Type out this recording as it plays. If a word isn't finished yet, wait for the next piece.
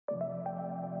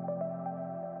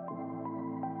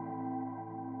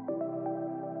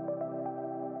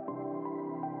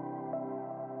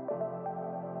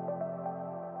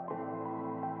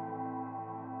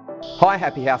Hi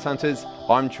Happy House Hunters,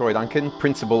 I'm Troy Duncan,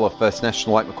 Principal of First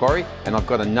National Lake Macquarie, and I've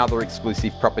got another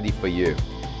exclusive property for you.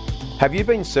 Have you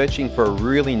been searching for a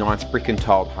really nice brick and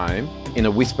tiled home in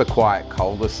a whisper quiet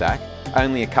cul-de-sac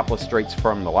only a couple of streets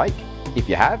from the lake? If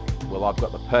you have, well, I've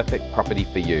got the perfect property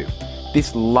for you.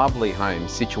 This lovely home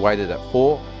situated at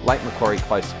 4 Lake Macquarie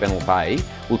Close, Fennell Bay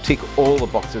will tick all the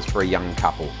boxes for a young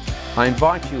couple. I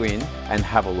invite you in and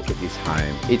have a look at this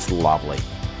home. It's lovely.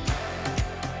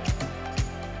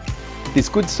 This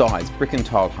good sized brick and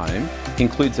tiled home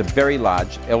includes a very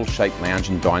large L-shaped lounge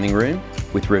and dining room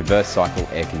with reverse cycle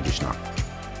air conditioner.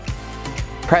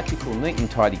 Practical neat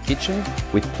and tidy kitchen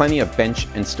with plenty of bench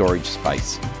and storage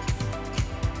space.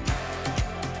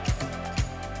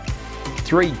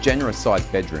 3 generous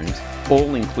sized bedrooms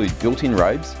all include built-in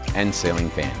robes and ceiling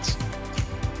fans.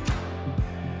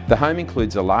 The home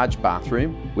includes a large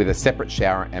bathroom with a separate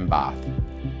shower and bath.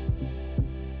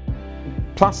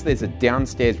 Plus there's a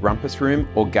downstairs rumpus room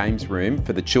or games room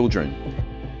for the children.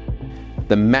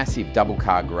 The massive double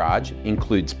car garage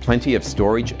includes plenty of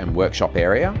storage and workshop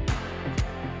area.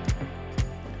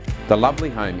 The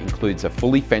lovely home includes a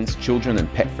fully fenced children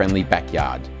and pet friendly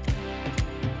backyard.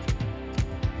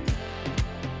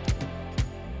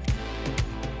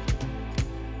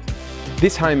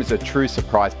 This home is a true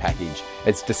surprise package.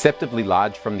 It's deceptively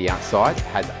large from the outside,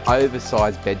 has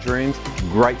oversized bedrooms,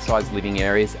 great sized living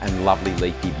areas and lovely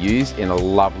leafy views in a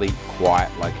lovely quiet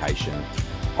location.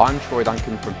 I'm Troy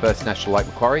Duncan from First National Lake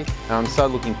Macquarie and I'm so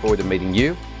looking forward to meeting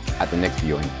you at the next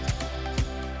viewing.